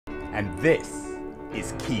and this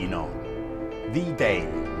is Keen On, the daily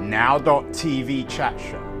now.tv chat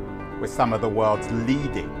show with some of the world's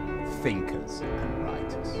leading thinkers and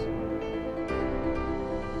writers.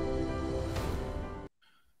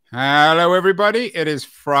 Hello, everybody. It is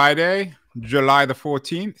Friday, July the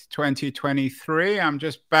 14th, 2023. I'm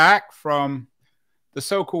just back from the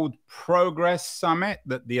so-called Progress Summit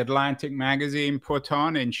that the Atlantic magazine put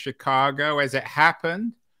on in Chicago. As it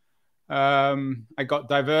happened, I got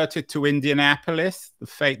diverted to Indianapolis, the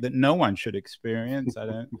fate that no one should experience,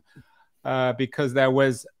 because there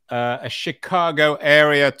was a Chicago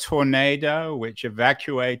area tornado which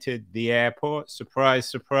evacuated the airport. Surprise,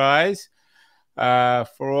 surprise.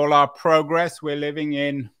 For all our progress, we're living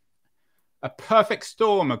in a perfect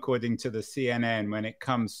storm, according to the CNN, when it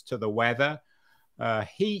comes to the weather.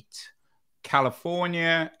 Heat,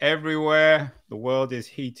 California, everywhere. The world is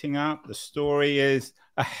heating up. The story is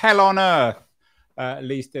a hell on earth, at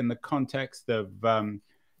least in the context of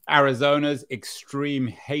Arizona's extreme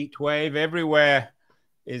heat wave. Everywhere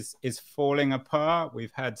is falling apart.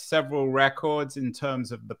 We've had several records in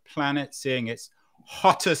terms of the planet seeing its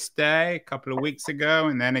hottest day a couple of weeks ago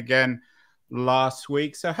and then again last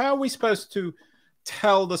week. So how are we supposed to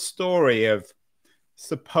tell the story of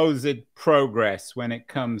supposed progress when it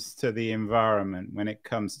comes to the environment, when it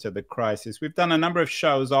comes to the crisis? We've done a number of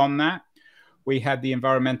shows on that. We had the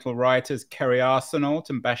environmental writers Kerry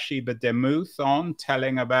Arsenault and Bathsheba Demuth on,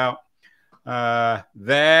 telling about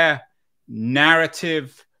their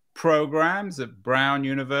narrative programs at Brown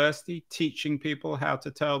University, teaching people how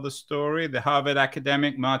to tell the story. The Harvard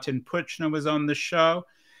academic Martin Puchner was on the show,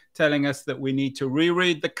 telling us that we need to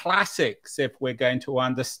reread the classics if we're going to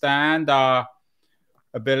understand our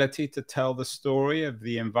ability to tell the story of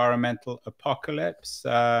the environmental apocalypse.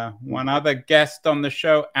 One other guest on the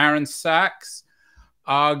show, Aaron Sachs,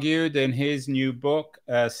 argued in his new book,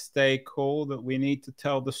 Stay Cool, that we need to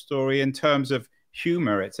tell the story in terms of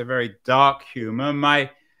humor. It's a very dark humor.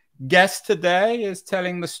 My guest today is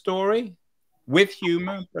telling the story with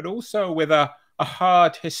humor, but also with a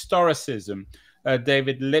hard historicism.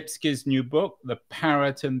 David Lipsky's new book, The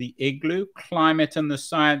Parrot and the Igloo, Climate and the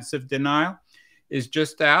Science of Denial, is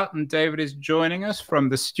just out, and David is joining us from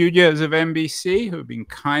the studios of NBC, who have been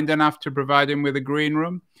kind enough to provide him with a green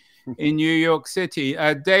room in New York City.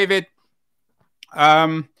 David,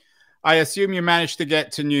 I assume you managed to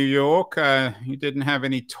get to New York. You didn't have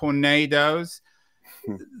any tornadoes.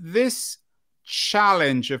 This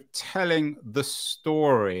challenge of telling the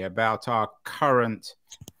story about our current,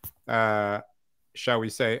 shall we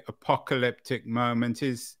say, apocalyptic moment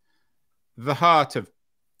is the heart of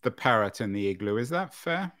The Parrot and the Igloo. Is that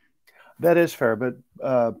fair? That is fair. But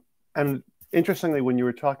and interestingly, when you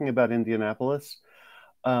were talking about Indianapolis,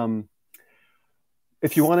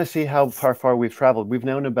 if you want to see how far we've traveled, we've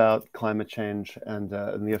known about climate change and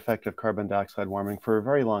the effect of carbon dioxide warming for a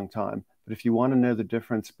very long time. But if you want to know the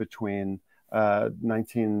difference between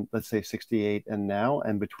let's say 68 and now,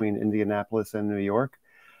 and between Indianapolis and New York,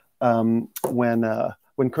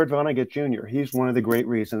 when Kurt Vonnegut Jr., he's one of the great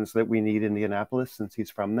reasons that we need Indianapolis, since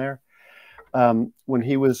he's from there. When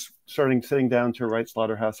he was sitting down to write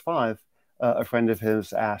Slaughterhouse-Five, a friend of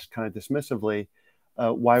his asked kind of dismissively,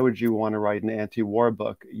 why would you want to write an anti-war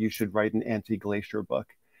book? You should write an anti-glacier book.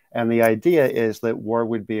 And the idea is that war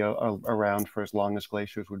would be around for as long as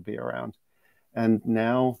glaciers would be around. And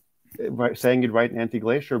now, saying you'd write an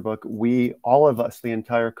anti-glacier book, all of us, the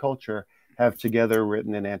entire culture, have together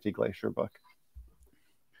written an anti-glacier book.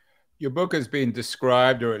 Your book has been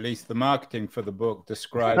described, or at least the marketing for the book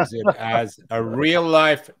describes it as a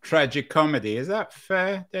real-life tragicomedy. Is that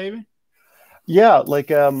fair, David? Yeah, like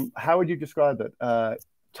how would you describe it?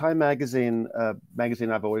 Time magazine, magazine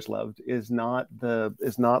I've always loved, is not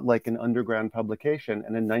like an underground publication.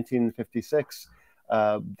 And in 1956,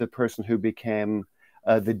 the person who became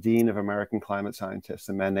the dean of American climate scientists,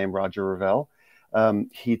 a man named Roger Revelle,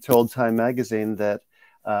 he told Time magazine that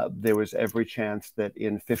there was every chance that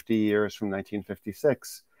in 50 years from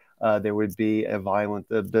 1956, there would be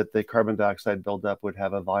that the carbon dioxide buildup would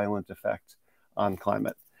have a violent effect on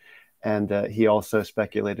climate. And he also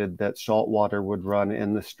speculated that salt water would run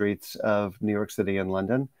in the streets of New York City and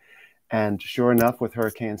London. And sure enough, with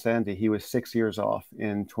Hurricane Sandy, he was 6 years off.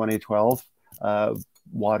 In 2012, salt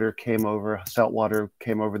water came over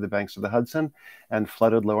the banks of the Hudson and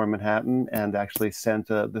flooded lower Manhattan, and actually sent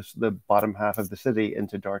the bottom half of the city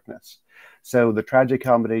into darkness. So the tragic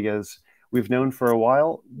comedy is, we've known for a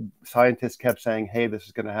while, scientists kept saying, hey, this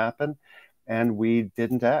is going to happen, and we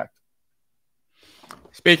didn't act.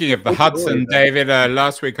 Speaking of the Hudson, David,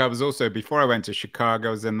 last week I was also, before I went to Chicago,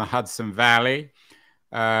 I was in the Hudson Valley.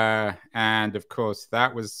 And of course,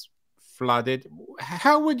 that was flooded.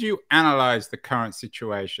 How would you analyze the current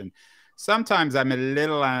situation? Sometimes I'm a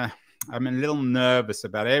little nervous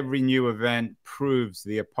about every new event proves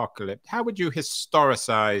the apocalypse. How would you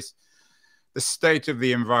historicize the state of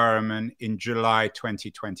the environment in July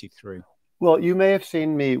 2023? Well, you may have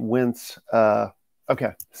seen me wince.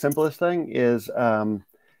 Okay, simplest thing is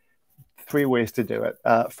three ways to do it.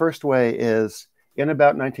 First way is in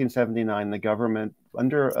about 1979, the government,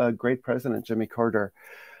 under a great president, Jimmy Carter,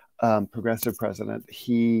 progressive president,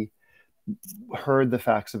 he heard the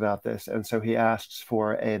facts about this. And so he asked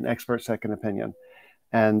for an expert second opinion.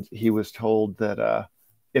 And he was told that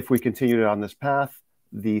if we continued on this path,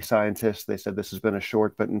 the scientists, they said this has been a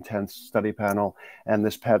short but intense study panel, and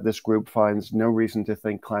this group finds no reason to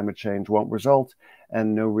think climate change won't result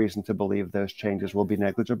and no reason to believe those changes will be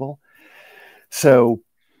negligible. So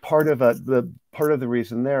part of the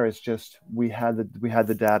reason there is just we had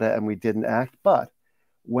the data and we didn't act. But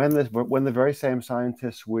when the very same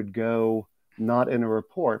scientists would go, not in a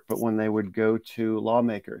report, but when they would go to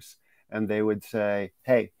lawmakers and they would say,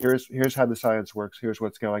 hey, here's how the science works, here's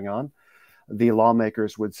what's going on, the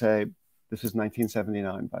lawmakers would say, this is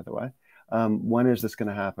 1979, by the way, when is this going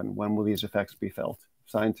to happen? When will these effects be felt?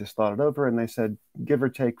 Scientists thought it over and they said, give or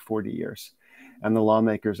take 40 years. And the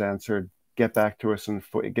lawmakers answered, get back to us in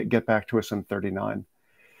 39.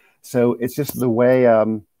 So it's just the way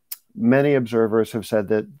many observers have said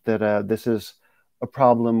that this is a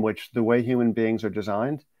problem which, the way human beings are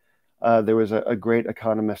designed, there was a great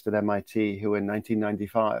economist at MIT who in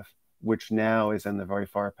 1995, which now is in the very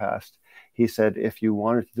far past, he said, if you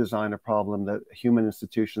wanted to design a problem that human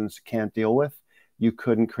institutions can't deal with, you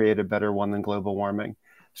couldn't create a better one than global warming.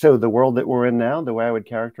 So the world that we're in now, the way I would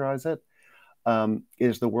characterize it,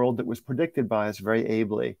 is the world that was predicted by us very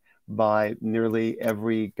ably by nearly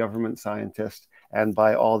every government scientist and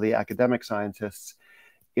by all the academic scientists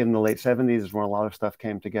in the late 70s, when a lot of stuff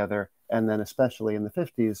came together, and then especially in the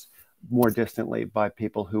 50s, more distantly by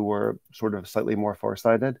people who were sort of slightly more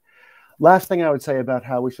foresighted. Last thing I would say about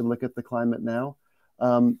how we should look at the climate now,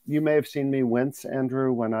 you may have seen me wince,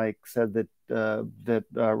 Andrew, when I said that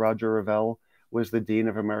Roger Revelle was the Dean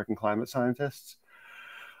of American Climate Scientists.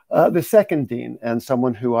 The second dean, and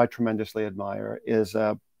someone who I tremendously admire, is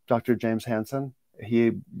Dr. James Hansen.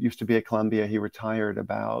 He used to be at Columbia. He retired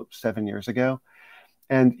about 7 years ago.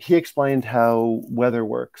 And he explained how weather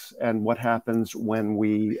works and what happens when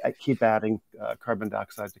we keep adding carbon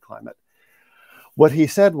dioxide to climate. What he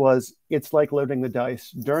said was, it's like loading the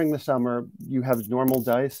dice. During the summer, you have normal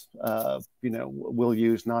dice. We'll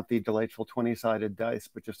use not the delightful 20-sided dice,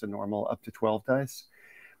 but just a normal up to 12 dice.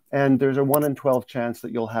 And there's a 1 in 12 chance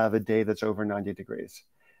that you'll have a day that's over 90 degrees.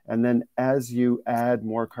 And then as you add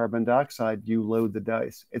more carbon dioxide, you load the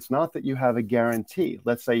dice. It's not that you have a guarantee.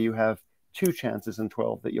 Let's say you have 2 chances in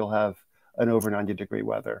 12 that you'll have an over 90 degree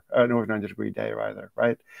day rather,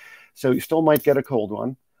 right? So you still might get a cold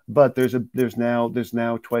one, but there's now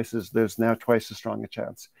twice as strong a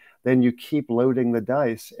chance. Then you keep loading the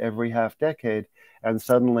dice every half decade, and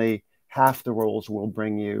suddenly half the rolls will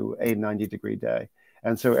bring you a 90 degree day.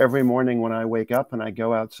 And so every morning when I wake up and I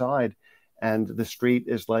go outside and the street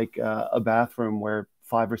is like a bathroom where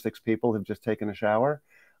 5 or 6 people have just taken a shower,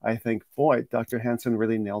 I think, boy, Dr. Hansen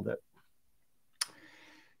really nailed it.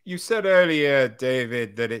 You said earlier,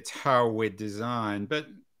 David, that it's how we're designed, but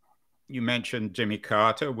you mentioned Jimmy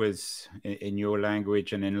Carter was, in your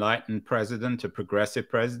language, an enlightened president, a progressive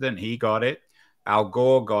president. He got it. Al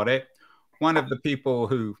Gore got it. One of the people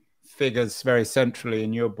who figures very centrally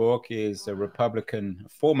in your book is a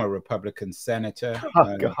former Republican senator,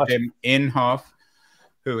 Jim Inhofe,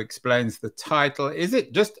 who explains the title. Is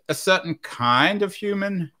it just a certain kind of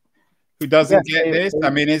human who doesn't get this? I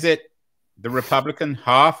mean, is it the Republican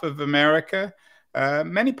half of America?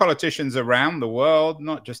 Many politicians around the world,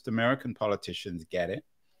 not just American politicians, get it.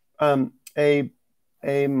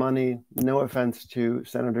 Money, no offense to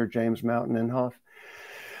Senator James Mountain Inhofe,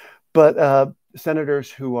 but senators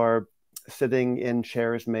who are sitting in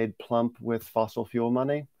chairs made plump with fossil fuel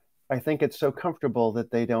money, I think it's so comfortable that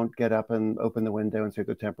they don't get up and open the window and see what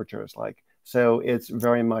the temperature is like. So it's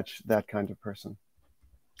very much that kind of person.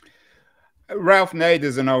 Ralph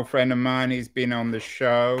Nader's an old friend of mine. He's been on the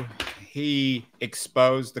show. He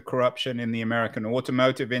exposed the corruption in the American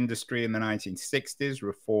automotive industry in the 1960s,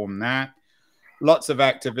 reformed that. Lots of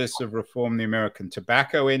activists have reformed the American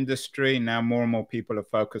tobacco industry. Now more and more people are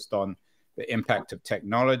focused on the impact of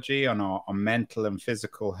technology on our mental and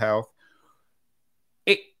physical health.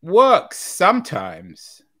 It works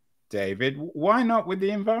sometimes, David. Why not with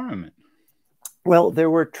the environment? Well, there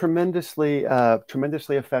were tremendously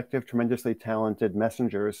effective, tremendously talented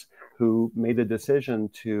messengers who made a decision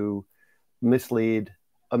to mislead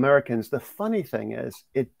Americans. The funny thing is,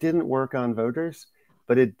 it didn't work on voters,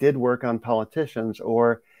 but it did work on politicians,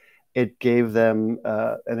 or it gave them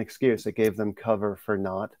an excuse. It gave them cover for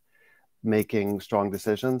not making strong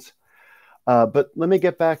decisions. But let me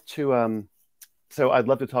get back to, so I'd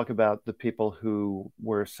love to talk about the people who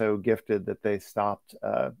were so gifted that they stopped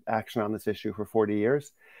action on this issue for 40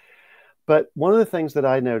 years. But one of the things that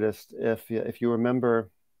I noticed, if you remember,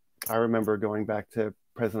 I remember going back to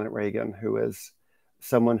President Reagan, who is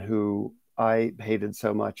someone who I hated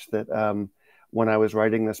so much that when I was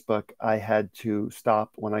writing this book, I had to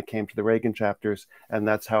stop when I came to the Reagan chapters, and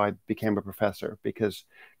that's how I became a professor, because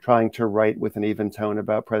trying to write with an even tone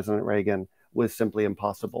about President Reagan was simply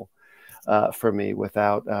impossible for me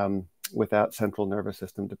without central nervous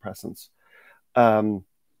system depressants.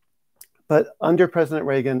 But under President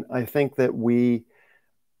Reagan, I think that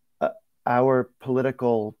our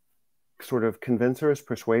political sort of convincers,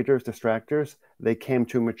 persuaders, distractors, they came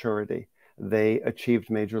to maturity. They achieved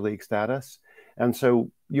major league status. And so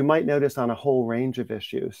you might notice on a whole range of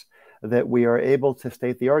issues that we are able to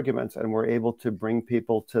state the arguments, and we're able to bring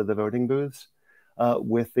people to the voting booths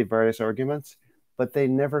with the various arguments, but they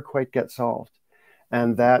never quite get solved.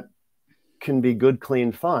 And that can be good,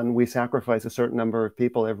 clean fun. We sacrifice a certain number of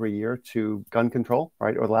people every year to gun control,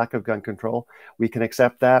 right, or lack of gun control. We can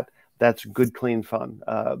accept that. That's good, clean fun.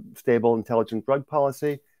 Stable, intelligent drug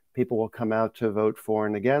policy. People will come out to vote for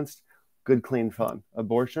and against. Good, clean fun.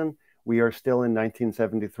 Abortion. We are still in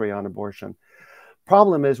 1973 on abortion.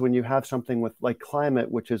 Problem is when you have something with like climate,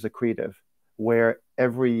 which is accretive, where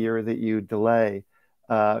every year that you delay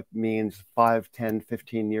means 5, 10,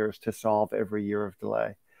 15 years to solve every year of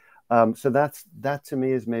delay. So that to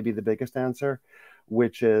me is maybe the biggest answer,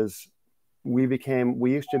 which is we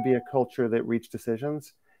used to be a culture that reached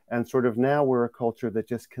decisions, and sort of now we're a culture that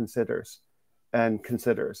just considers. And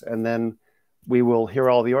then we will hear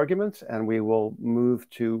all the arguments and we will move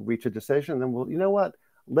to reach a decision. And then we'll, you know what,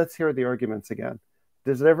 let's hear the arguments again.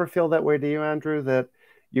 Does it ever feel that way to you, Andrew, that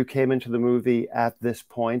you came into the movie at this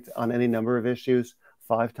point on any number of issues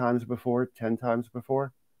 5 times before, 10 times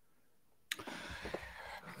before?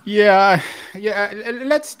 Yeah.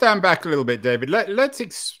 Let's stand back a little bit, David.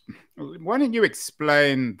 Why don't you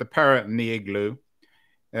explain the Parrot and the Igloo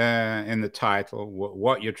in the title,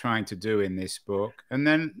 what you're trying to do in this book, and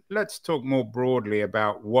then let's talk more broadly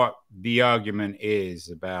about what the argument is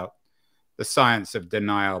about the science of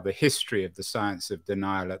denial, the history of the science of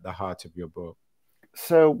denial at the heart of your book.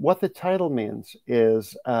 So what the title means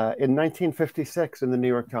is in 1956 in the New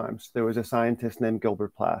York Times, there was a scientist named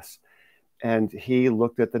Gilbert Plass, and he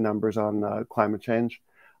looked at the numbers on climate change,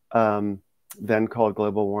 then called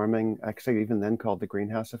global warming, actually even then called the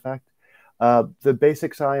greenhouse effect. The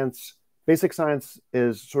basic science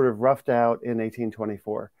is sort of roughed out in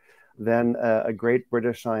 1824. Then a great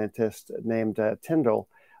British scientist named Tyndall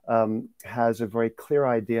has a very clear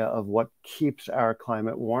idea of what keeps our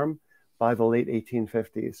climate warm by the late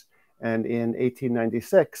 1850s. And in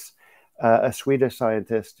 1896, a Swedish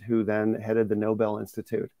scientist who then headed the Nobel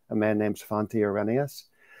Institute, a man named Svante Arrhenius,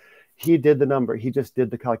 he did the number. He just did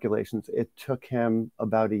the calculations. It took him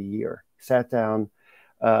about a year. Sat down,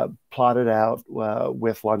 plotted out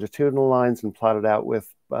with longitudinal lines and plotted out with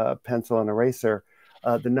pencil and eraser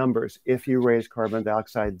the numbers. If you raise carbon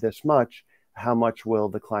dioxide this much, how much will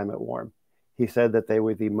the climate warm? He said that they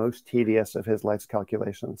were the most tedious of his life's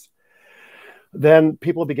calculations. Then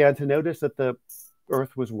people began to notice that the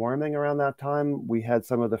Earth was warming around that time. We had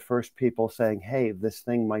some of the first people saying, hey, this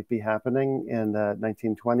thing might be happening in the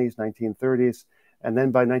 1920s, 1930s. And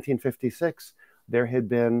then by 1956, there had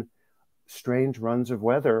been strange runs of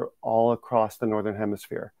weather all across the Northern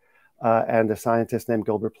Hemisphere. And a scientist named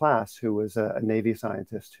Gilbert Plass, who was a Navy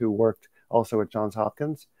scientist who worked also at Johns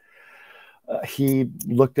Hopkins, he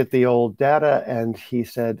looked at the old data and he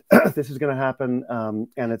said, this is going to happen,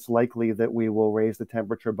 and it's likely that we will raise the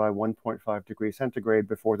temperature by 1.5 degrees centigrade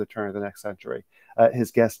before the turn of the next century.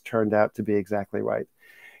 His guess turned out to be exactly right.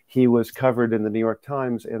 He was covered in the New York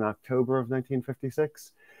Times in October of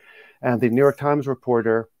 1956, and the New York Times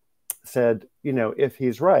reporter said, you know, if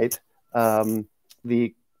he's right,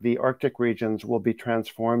 the Arctic regions will be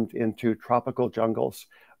transformed into tropical jungles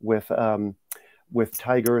with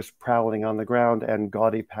tigers prowling on the ground and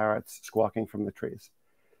gaudy parrots squawking from the trees.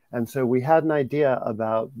 And so we had an idea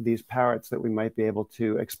about these parrots that we might be able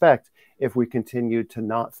to expect if we continued to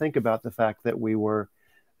not think about the fact that we were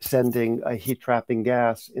sending a heat-trapping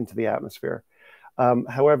gas into the atmosphere.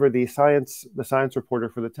 However, the science reporter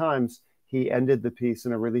for the Times, he ended the piece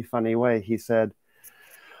in a really funny way. He said,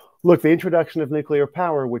 Look, the introduction of nuclear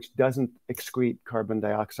power, which doesn't excrete carbon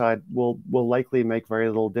dioxide, will likely make very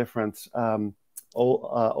little difference.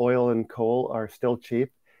 Oil and coal are still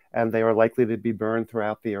cheap, and they are likely to be burned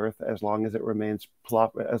throughout the earth as long as it remains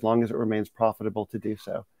profitable to do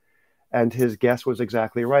so. And his guess was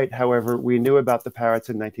exactly right. However, we knew about the Parrots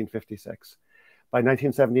in 1956. By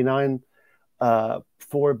 1979,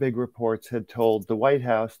 4 big reports had told the White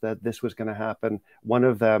House that this was going to happen. One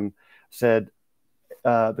of them said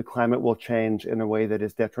the climate will change in a way that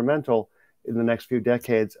is detrimental in the next few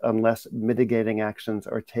decades unless mitigating actions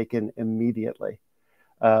are taken immediately.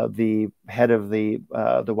 The head of the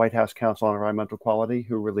White House Council on Environmental Quality,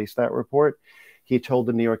 who released that report, he told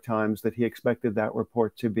the New York Times that he expected that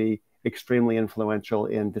report to be extremely influential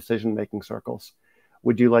in decision-making circles.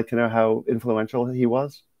 Would you like to know how influential he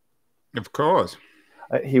was? Of course.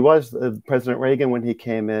 He was. President Reagan, when he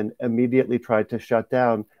came in, immediately tried to shut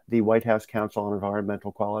down the White House Council on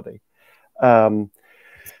Environmental Quality. And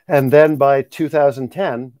then by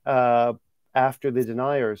 2010, after the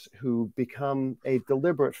deniers, who become a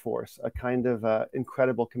deliberate force, a kind of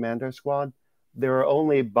incredible commando squad, there are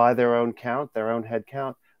only, by their own count, their own head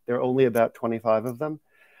count, there are only about 25 of them.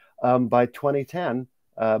 By 2010,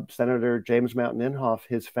 Senator James Mountain Inhofe,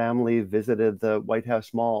 his family visited the White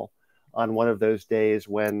House Mall on one of those days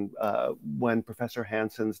when Professor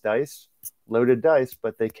Hansen's dice, loaded dice,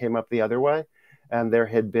 but they came up the other way, and there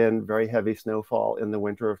had been very heavy snowfall in the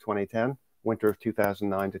winter of 2010, winter of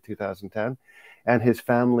 2009 to 2010, and his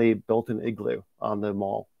family built an igloo on the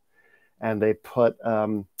mall, and they put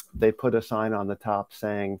a sign on the top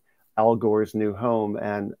saying Al Gore's new home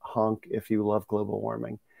and honk if you love global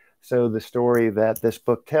warming. So the story that this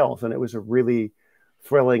book tells, and it was a really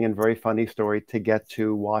thrilling and very funny story to get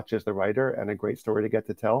to watch as the writer, and a great story to get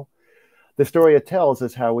to tell. The story it tells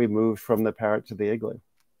is how we moved from the Parrot to the Igloo.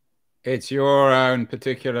 It's your own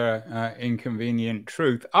particular inconvenient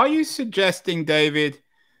truth. Are you suggesting, David,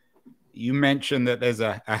 you mentioned that there's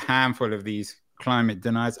a handful of these climate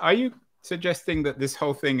deniers. Are you suggesting that this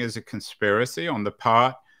whole thing is a conspiracy on the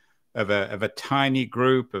part of a tiny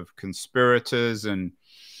group of conspirators and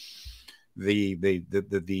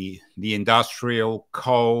the industrial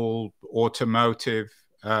coal automotive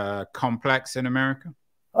complex in America?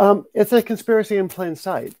 It's a conspiracy in plain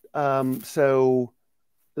sight. So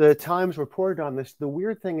the Times reported on this. The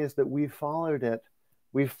weird thing is that we've followed it.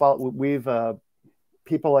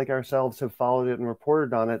 People like ourselves have followed it and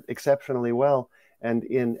reported on it exceptionally well. And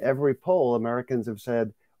in every poll, Americans have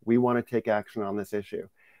said, we want to take action on this issue.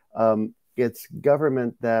 It's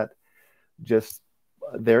government that just,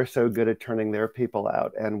 they're so good at turning their people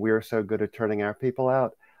out, and we're so good at turning our people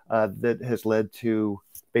out, that has led to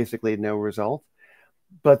basically no result.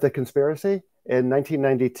 But the conspiracy, in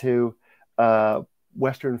 1992,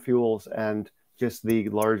 Western Fuels and just the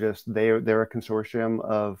largest, they're a consortium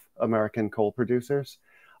of American coal producers,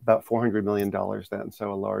 about $400 million then,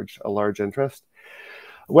 so a large interest.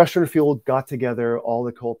 Western Fuel got together all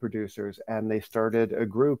the coal producers, and they started a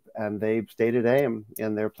group, and they stated aim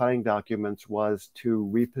in their planning documents was to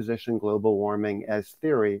reposition global warming as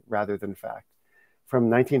theory rather than fact. From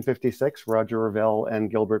 1956, Roger Revelle and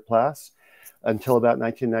Gilbert Plass, until about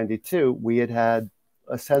 1992, we had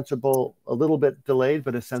a sensible, a little bit delayed,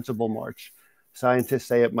 but a sensible march. Scientists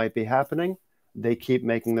say it might be happening. They keep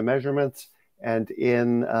making the measurements. And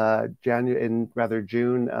in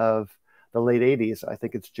June of the late 80s, I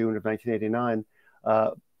think it's June of 1989,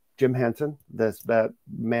 Jim Hansen, that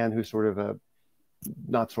man who's who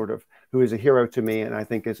is a hero to me, and I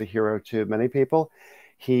think is a hero to many people,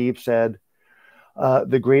 he said,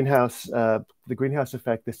 the greenhouse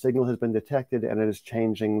effect, the signal has been detected, and it is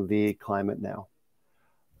changing the climate now.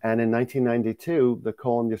 And in 1992, the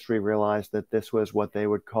coal industry realized that this was what they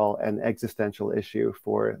would call an existential issue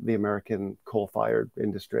for the American coal-fired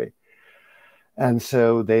industry. And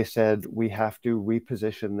so they said, we have to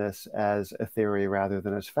reposition this as a theory rather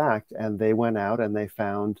than as fact. And they went out and they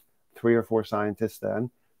found 3 or 4 scientists then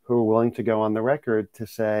who were willing to go on the record to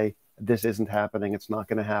say, this isn't happening, it's not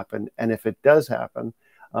going to happen. And if it does happen,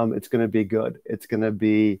 it's going to be good. It's going to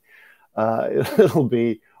be, it'll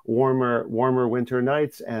be warmer winter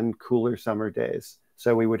nights and cooler summer days.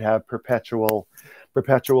 So we would have perpetual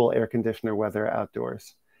air conditioner weather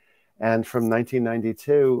outdoors. And from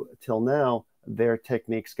 1992 till now, their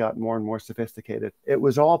techniques got more and more sophisticated. It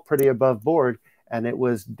was all pretty above board, and it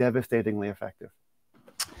was devastatingly effective.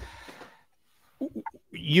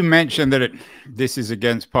 You mentioned that this is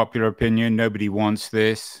against popular opinion. Nobody wants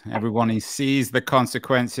this. Everyone sees the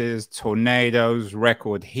consequences, tornadoes,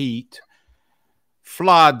 record heat,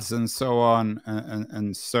 floods, and so on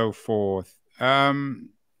and so forth.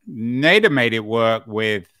 NADA made it work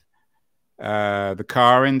with the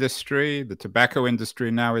car industry, the tobacco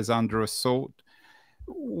industry now is under assault.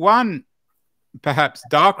 One perhaps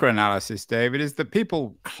darker analysis, David, is that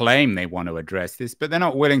people claim they want to address this, but they're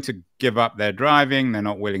not willing to give up their driving. They're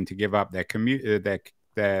not willing to give up their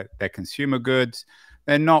their consumer goods.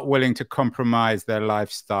 They're not willing to compromise their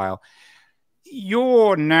lifestyle.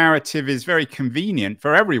 Your narrative is very convenient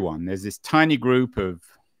for everyone. There's this tiny group of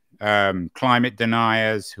climate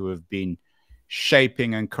deniers who have been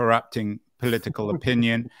shaping and corrupting political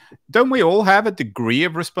opinion. Don't we all have a degree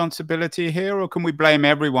of responsibility here, or can we blame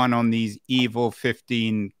everyone on these evil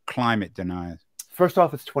 15 climate deniers? First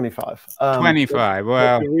off, it's 25. 25.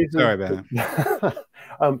 Well, sorry about that.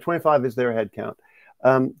 25 is their head count.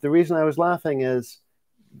 The reason I was laughing is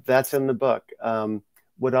that's in the book.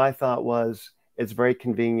 What I thought was it's very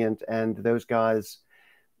convenient, and those guys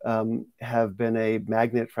have been a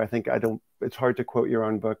magnet for, it's hard to quote your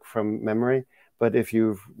own book from memory, but if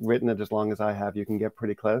you've written it as long as I have, you can get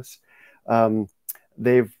pretty close.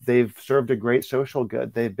 They've served a great social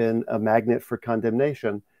good. They've been a magnet for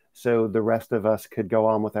condemnation, so the rest of us could go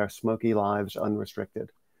on with our smoky lives unrestricted.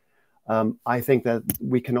 I think that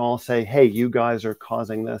we can all say, hey, you guys are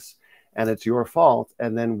causing this, and it's your fault,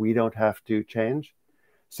 and then we don't have to change.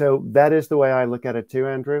 So that is the way I look at it too,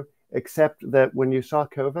 Andrew, except that when you saw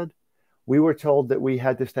COVID, we were told that we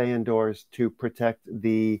had to stay indoors to protect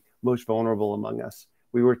the most vulnerable among us.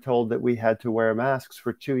 We were told that we had to wear masks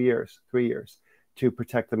for 2 years, 3 years to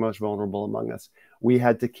protect the most vulnerable among us. We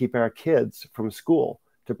had to keep our kids from school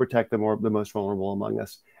to protect the most vulnerable among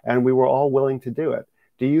us. And we were all willing to do it.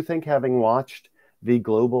 Do you think, having watched the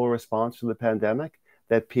global response to the pandemic,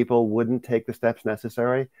 that people wouldn't take the steps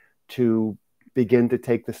necessary to begin to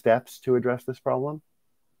take the steps to address this problem?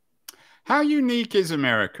 How unique is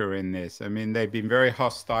America in this? I mean, they've been very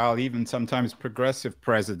hostile, even sometimes progressive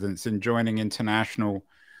presidents, in joining international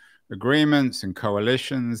agreements and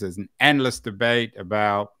coalitions. There's an endless debate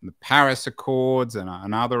about the Paris Accords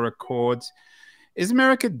and other accords. Is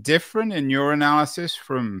America different in your analysis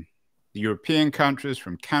from the European countries,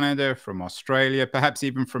 from Canada, from Australia, perhaps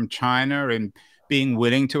even from China, in being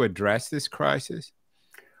willing to address this crisis?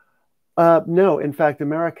 No, in fact,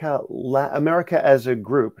 America as a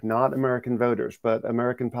group, not American voters, but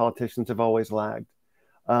American politicians have always lagged.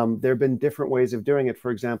 There have been different ways of doing it.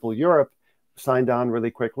 For example, Europe signed on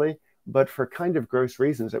really quickly, but for kind of gross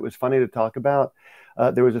reasons. It was funny to talk about.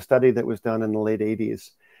 There was a study that was done in the late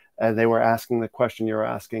 80s, and they were asking the question you're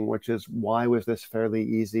asking, which is, why was this fairly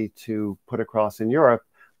easy to put across in Europe,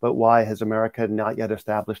 but why has America not yet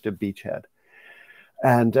established a beachhead?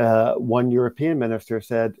 And one European minister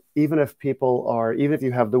said, even if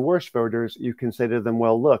you have the worst voters, you can say to them,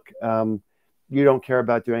 well, look, you don't care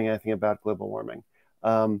about doing anything about global warming.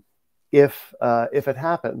 If it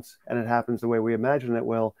happens, and it happens the way we imagine it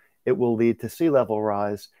will lead to sea level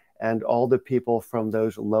rise, and all the people from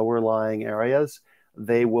those lower lying areas,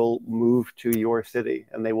 they will move to your city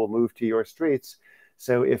and they will move to your streets.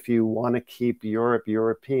 So if you want to keep Europe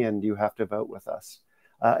European, you have to vote with us.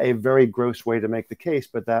 A very gross way to make the case,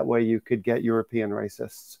 but that way you could get European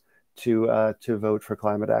racists to vote for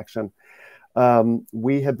climate action.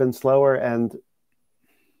 We have been slower, and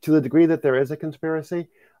to the degree that there is a conspiracy,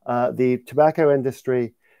 the tobacco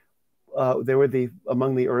industry, they were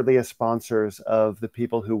among the earliest sponsors of the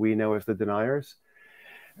people who we know as the deniers.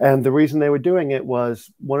 And the reason they were doing it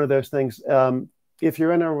was one of those things. If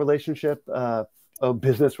you're in a relationship, a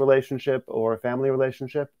business relationship or a family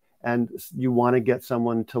relationship, and you want to get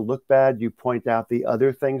someone to look bad, you point out the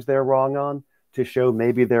other things they're wrong on to show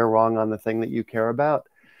maybe they're wrong on the thing that you care about.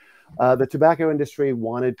 The tobacco industry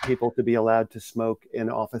wanted people to be allowed to smoke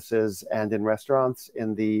in offices and in restaurants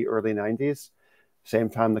in the early 90s,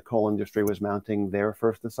 same time the coal industry was mounting their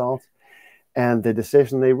first assault. And the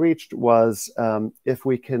decision they reached was, if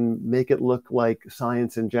we can make it look like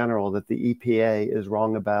science in general, that the EPA is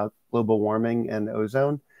wrong about global warming and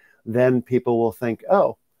ozone, then people will think,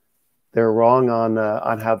 oh, they're wrong on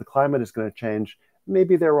how the climate is going to change.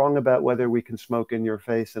 Maybe they're wrong about whether we can smoke in your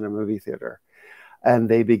face in a movie theater. And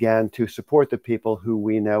they began to support the people who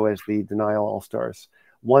we know as the denial all-stars.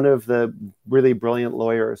 One of the really brilliant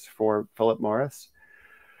lawyers for Philip Morris,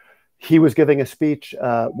 he was giving a speech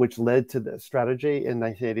which led to the strategy in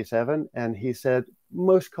 1987. And he said,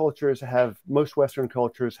 most Western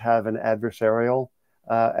cultures have an adversarial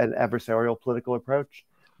political approach.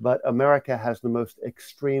 But America has the most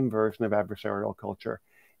extreme version of adversarial culture.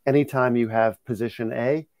 Anytime you have position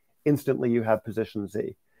A, instantly you have position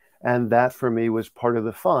Z. And that, for me, was part of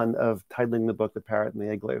the fun of titling the book The Parrot and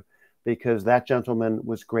the Igloo, because that gentleman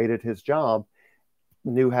was great at his job,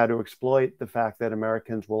 knew how to exploit the fact that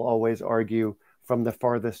Americans will always argue from the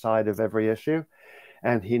farthest side of every issue.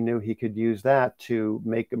 And he knew he could use that to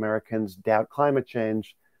make Americans doubt climate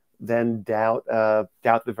change, then doubt the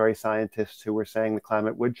very scientists who were saying the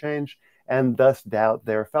climate would change, and thus doubt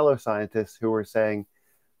their fellow scientists who were saying,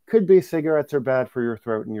 could be cigarettes are bad for your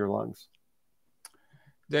throat and your lungs.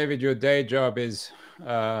 David, your day job is,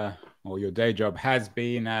 or your day job has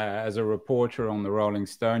been as a reporter on the Rolling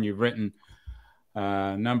Stone. You've written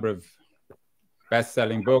a number of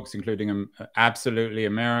best-selling books, including Absolutely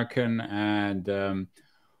American. And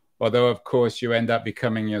although, of course, you end up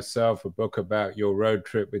becoming yourself a book about your road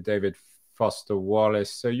trip with David Foster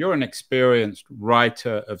Wallace. So you're an experienced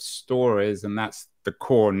writer of stories, and that's the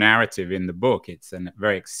core narrative in the book. It's a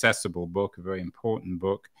very accessible book, a very important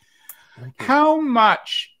book. How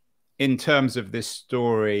much, in terms of this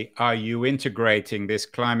story, are you integrating this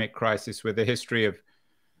climate crisis with the history of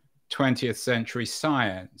 20th century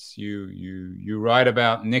science? You write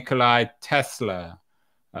about Nikola Tesla,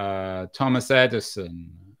 Thomas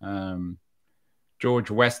Edison,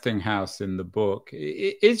 George Westinghouse in the book.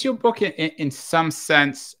 Is your book, in some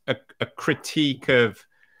sense, a critique of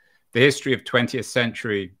the history of 20th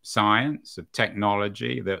century science, of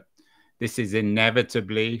technology, that this is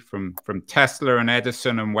inevitably from Tesla and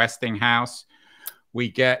Edison and Westinghouse, we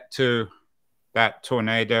get to that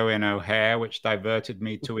tornado in O'Hare, which diverted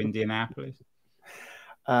me to Indianapolis?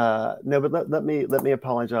 No, but let me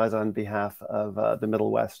apologize on behalf of the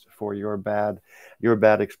Middle West for your bad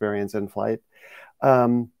experience in flight.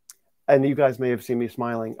 And you guys may have seen me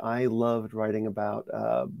smiling. I loved writing about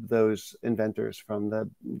those inventors from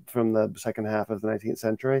the second half of the 19th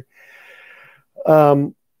century.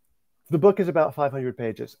 The book is about 500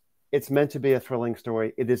 pages. It's meant to be a thrilling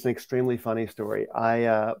story. It is an extremely funny story.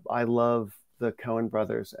 I love the Coen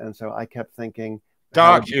brothers, and so I kept thinking,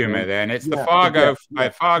 dark humor. Then it's the Fargo,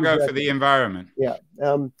 Fargo for the environment. Yeah,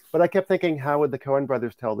 but I kept thinking, how would the Coen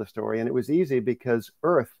brothers tell the story? And it was easy because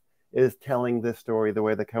Earth is telling this story the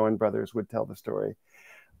way the Coen brothers would tell the story.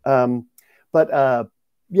 Yeah,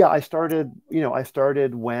 I started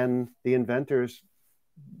when the inventors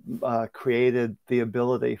created the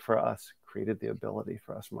ability for us,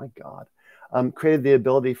 my God, created the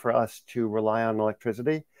ability for us to rely on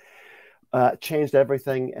electricity, changed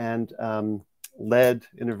everything, and led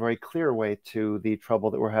in a very clear way to the trouble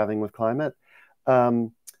that we're having with climate.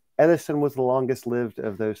 Edison was the longest lived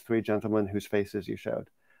of those three gentlemen whose faces you showed.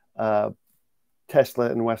 Tesla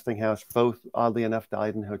and Westinghouse both, oddly enough,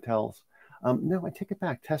 died in hotels. No, I take it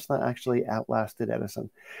back. Tesla actually outlasted Edison.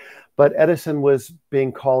 But Edison was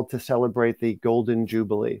being called to celebrate the Golden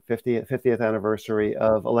Jubilee, 50th anniversary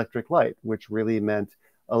of electric light, which really meant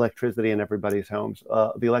electricity in everybody's homes.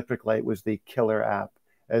 The electric light was the killer app,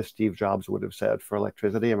 as Steve Jobs would have said, for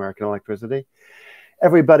electricity, American electricity.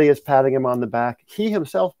 Everybody is patting him on the back. He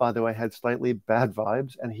himself, by the way, had slightly bad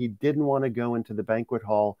vibes, and he didn't want to go into the banquet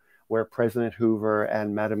hall where President Hoover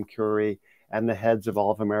and Madame Curie and the heads of all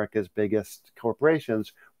of America's biggest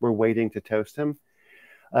corporations were waiting to toast him.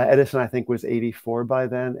 Edison, I think, was 84 by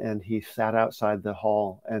then, and he sat outside the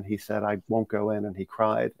hall and he said, I won't go in, and he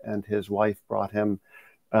cried. And his wife brought him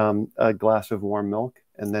a glass of warm milk,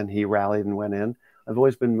 and then he rallied and went in. I've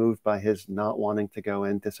always been moved by his not wanting to go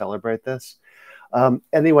in to celebrate this.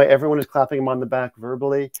 Anyway, everyone is clapping him on the back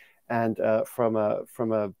verbally, and from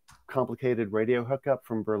a complicated radio hookup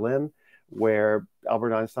from Berlin, where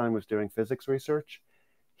Albert Einstein was doing physics research,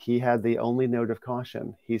 he had the only note of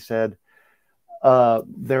caution. He said,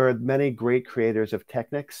 there are many great creators of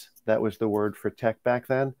technics, that was the word for tech back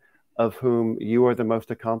then, of whom you are the most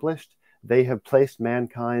accomplished. They have placed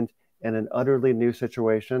mankind in an utterly new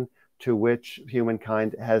situation to which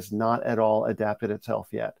humankind has not at all adapted itself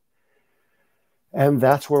yet. And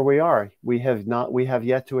that's where we are. We have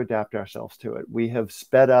yet to adapt ourselves to it. We have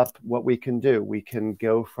sped up what we can do. We can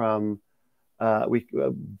go from,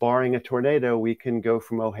 barring a tornado, we can go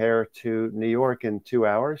from O'Hare to New York in 2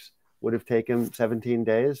 hours. Would have taken 17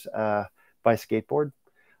 days by skateboard.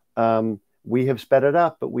 We have sped it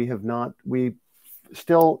up, but we have not. We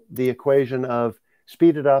still, the equation of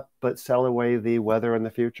speed it up, but sell away the weather in the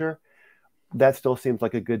future, that still seems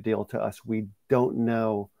like a good deal to us. We don't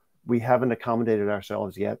know. We haven't accommodated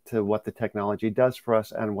ourselves yet to what the technology does for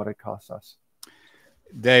us and what it costs us.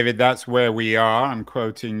 David, that's where we are. I'm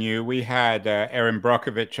quoting you. We had Erin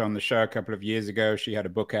Brockovich on the show a couple of years ago. She had a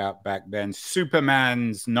book out back then,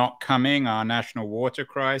 Superman's Not Coming, Our National Water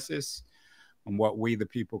Crisis, and what we the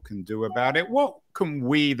people can do about it. What can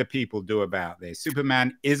we the people do about this?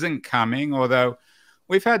 Superman isn't coming, although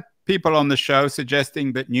we've had people on the show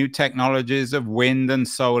suggesting that new technologies of wind and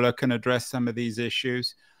solar can address some of these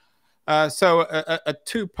issues. So a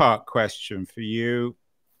two-part question for you.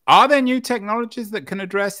 Are there new technologies that can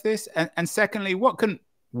address this? And secondly, what can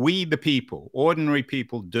we, the people, ordinary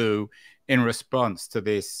people, do in response to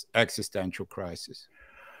this existential crisis?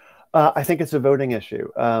 I think it's a voting issue.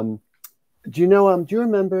 Do you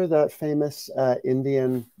remember that famous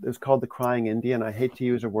Indian? It was called the Crying Indian. I hate to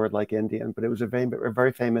use a word like Indian, but it was a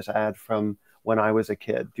very famous ad from when I was a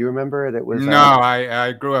kid. Do you remember it? It was no.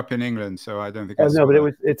 I grew up in England, so I don't think I saw no, but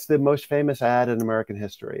that. it's the most famous ad in American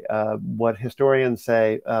history. What historians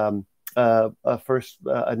say, first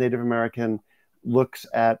a Native American looks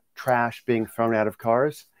at trash being thrown out of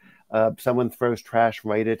cars. Someone throws trash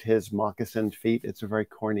right at his moccasined feet. It's a very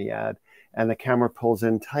corny ad. And the camera pulls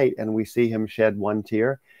in tight and we see him shed one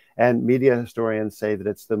tear. And media historians say that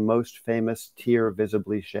it's the most famous tear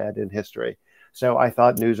visibly shed in history. So I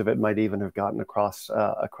thought news of it might even have gotten across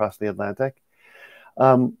the Atlantic.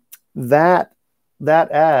 That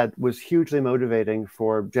ad was hugely motivating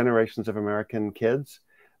for generations of American kids,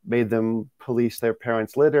 made them police their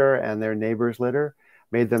parents' litter and their neighbors' litter,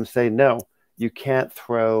 made them say, no, you can't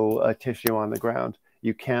throw a tissue on the ground.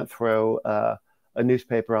 You can't throw a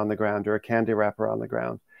newspaper on the ground or a candy wrapper on the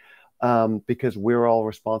ground because we're all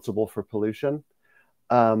responsible for pollution.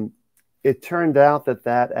 It turned out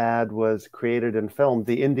that ad was created and filmed.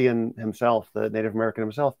 The Indian himself, the Native American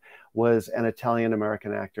himself, was an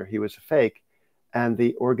Italian-American actor. He was a fake, and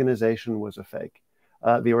the organization was a fake.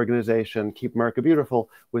 The organization, Keep America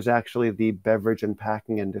Beautiful, was actually the beverage and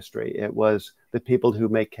packing industry. It was the people who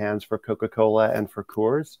make cans for Coca-Cola and for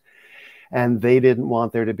Coors, and they didn't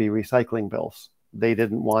want there to be recycling bills. They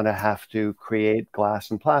didn't want to have to create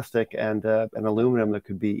glass and plastic and aluminum that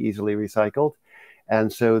could be easily recycled.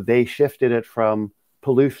 And so they shifted it from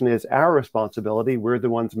pollution is our responsibility, we're the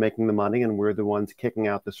ones making the money and we're the ones kicking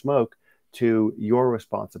out the smoke, to your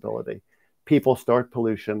responsibility. People start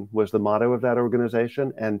pollution was the motto of that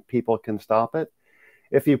organization, and people can stop it.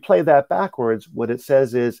 If you play that backwards, what it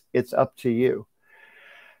says is it's up to you.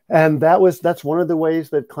 And that's one of the ways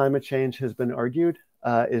that climate change has been argued,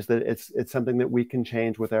 is that it's something that we can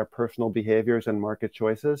change with our personal behaviors and market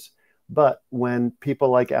choices. But when people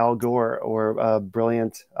like Al Gore or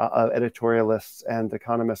brilliant editorialists and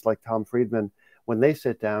economists like Tom Friedman, when they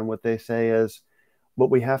sit down, what they say is, what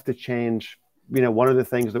we have to change, one of the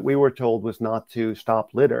things that we were told was not to stop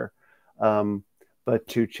litter, but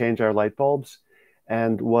to change our light bulbs.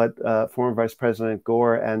 And what former Vice President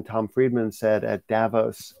Gore and Tom Friedman said at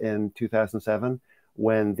Davos in 2007,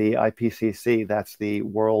 when the IPCC, that's the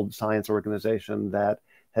World Science Organization that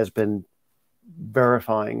has been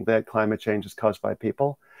verifying that climate change is caused by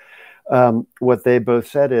people, what they both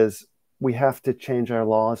said is, we have to change our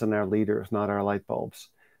laws and our leaders, not our light bulbs,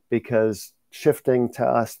 because shifting to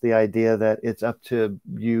us the idea that it's up to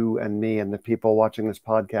you and me and the people watching this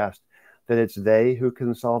podcast, that it's they who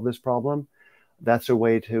can solve this problem, that's a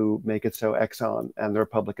way to make it so Exxon and the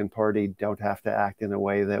Republican Party don't have to act in a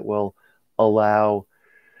way that will allow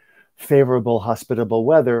favorable, hospitable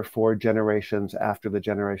weather for generations after the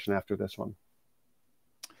generation after this one.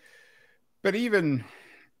 But even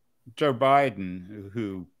Joe Biden,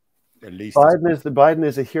 who at least Biden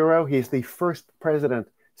is a hero. He's the first president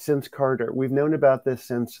since Carter. We've known about this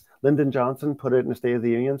since Lyndon Johnson put it in a State of the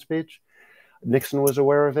Union speech. Nixon was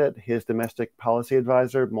aware of it. His domestic policy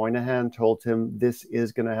advisor, Moynihan, told him this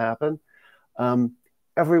is going to happen.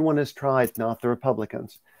 Everyone has tried, not the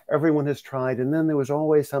Republicans. Everyone has tried. And then there was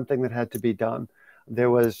always something that had to be done. There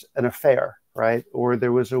was an affair, right? Or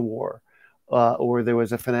there was a war. Or there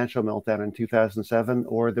was a financial meltdown in 2007,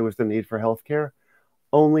 or there was the need for healthcare.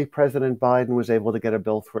 Only President Biden was able to get a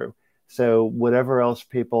bill through. So whatever else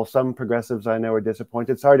some progressives I know are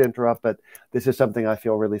disappointed. Sorry to interrupt, but this is something I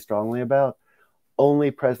feel really strongly about.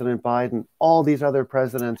 Only President Biden, all these other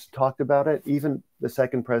presidents talked about it. Even the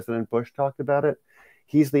second President Bush talked about it.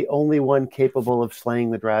 He's the only one capable of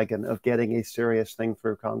slaying the dragon, of getting a serious thing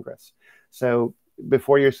through Congress. So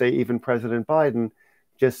before you say even President Biden,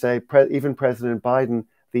 just say even President Biden,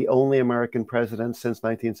 the only American president since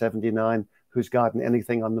 1979 who's gotten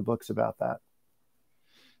anything on the books about that.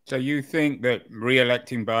 So you think that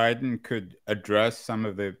re-electing Biden could address some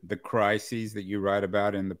of the crises that you write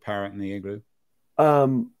about in the Parrot and the Igloo?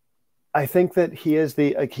 I think that he is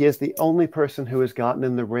the only person who has gotten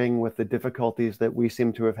in the ring with the difficulties that we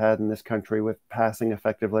seem to have had in this country with passing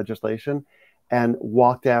effective legislation, and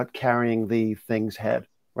walked out carrying the thing's head,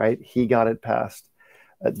 right? He got it passed.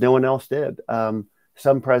 No one else did.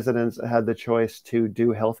 Some presidents had the choice to do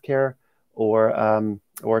healthcare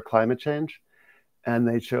or climate change, and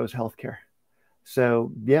they chose healthcare.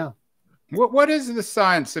 So, yeah. What is the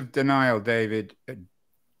science of denial, David?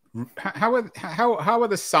 How are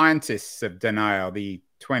the scientists of denial, the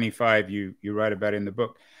 25 you write about in the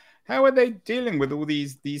book, how are they dealing with all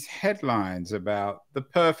these headlines about the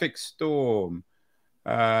perfect storm,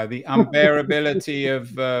 the unbearability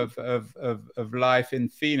of life in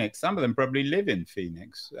Phoenix? Some of them probably live in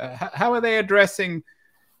Phoenix. How are they addressing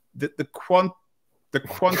the quantitative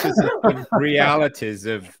realities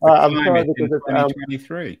of the climate in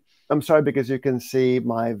 2023? I'm sorry, because you can see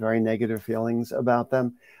my very negative feelings about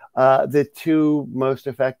them. The two most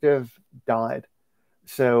effective died,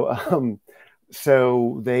 so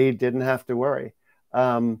they didn't have to worry.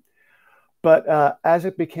 But as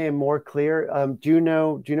it became more clear, do you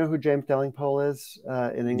know who James Delingpole is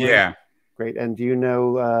in England? Yeah. Great. And do you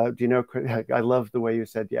know? I love the way you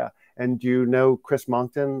said yeah. And do you know Chris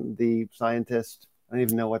Monckton, the scientist? I don't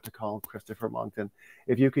even know what to call Christopher Monckton.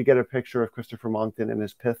 If you could get a picture of Christopher Monckton in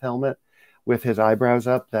his pith helmet with his eyebrows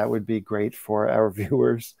up, that would be great for our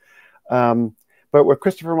viewers. But what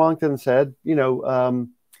Christopher Monckton said,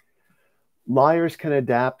 liars can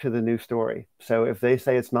adapt to the new story. So if they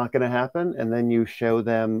say it's not going to happen, and then you show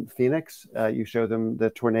them Phoenix, you show them the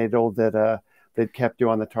tornado that kept you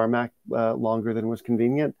on the tarmac longer than was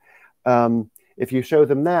convenient. If you show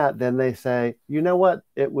them that, then they say, you know what,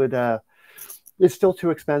 it's still too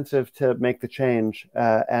expensive to make the change.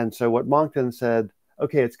 And so what Monckton said,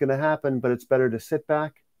 okay, it's going to happen, but it's better to sit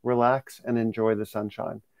back, relax, and enjoy the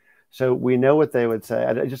sunshine. So we know what they would say.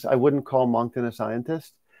 I wouldn't call Monckton a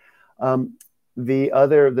scientist. The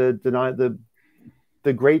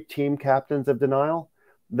great team captains of denial,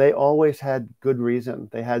 they always had good reason.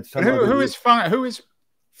 They had some. Who is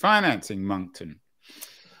financing Monckton?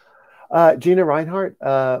 Gina Reinhardt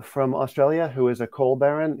from Australia, who is a coal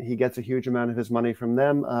baron. He gets a huge amount of his money from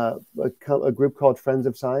them. A group called Friends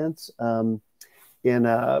of Science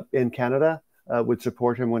in Canada would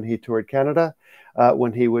support him when he toured Canada.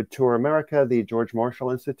 When he would tour America, the George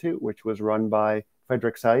Marshall Institute, which was run by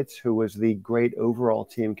Frederick Seitz, who was the great overall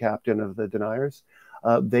team captain of the deniers,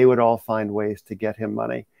 they would all find ways to get him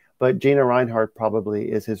money. But Gina Reinhardt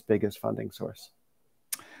probably is his biggest funding source.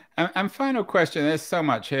 And final question, there's so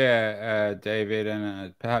much here, David,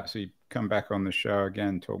 and perhaps we come back on the show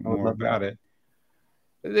again, talk more about it.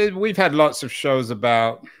 We've had lots of shows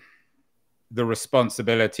about the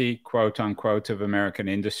responsibility, quote unquote, of American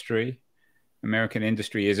industry. American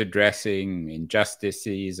industry is addressing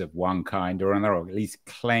injustices of one kind or another, or at least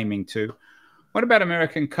claiming to. What about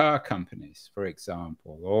American car companies, for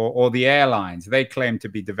example, or the airlines? They claim to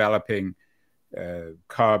be developing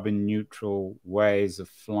carbon neutral ways of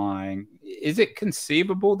flying. Is it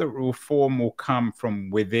conceivable that reform will come from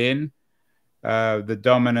within the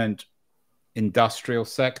dominant industrial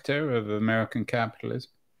sector of American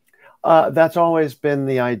capitalism? That's always been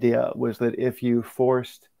the idea, was that if you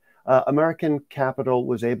forced American capital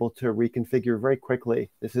was able to reconfigure very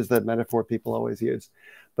quickly. This is the metaphor people always use,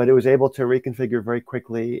 but it was able to reconfigure very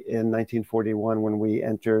quickly in 1941 when we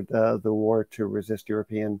entered the war to resist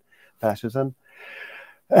European fascism.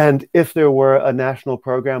 And if there were a national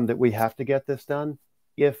program that we have to get this done,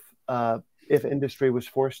 if industry was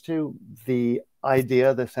forced to, the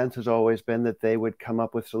idea, the sense has always been that they would come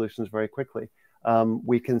up with solutions very quickly.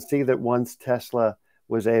 We can see that once Tesla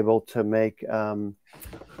was able to make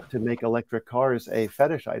electric cars a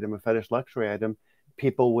fetish item, a fetish luxury item,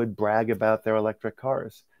 people would brag about their electric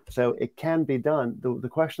cars. So it can be done. The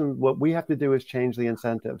question, what we have to do is change the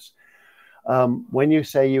incentives. When you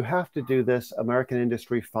say you have to do this, American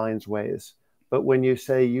industry finds ways. But when you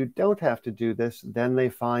say you don't have to do this, then they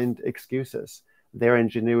find excuses. Their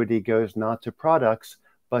ingenuity goes not to products,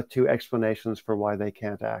 but to explanations for why they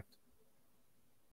can't act.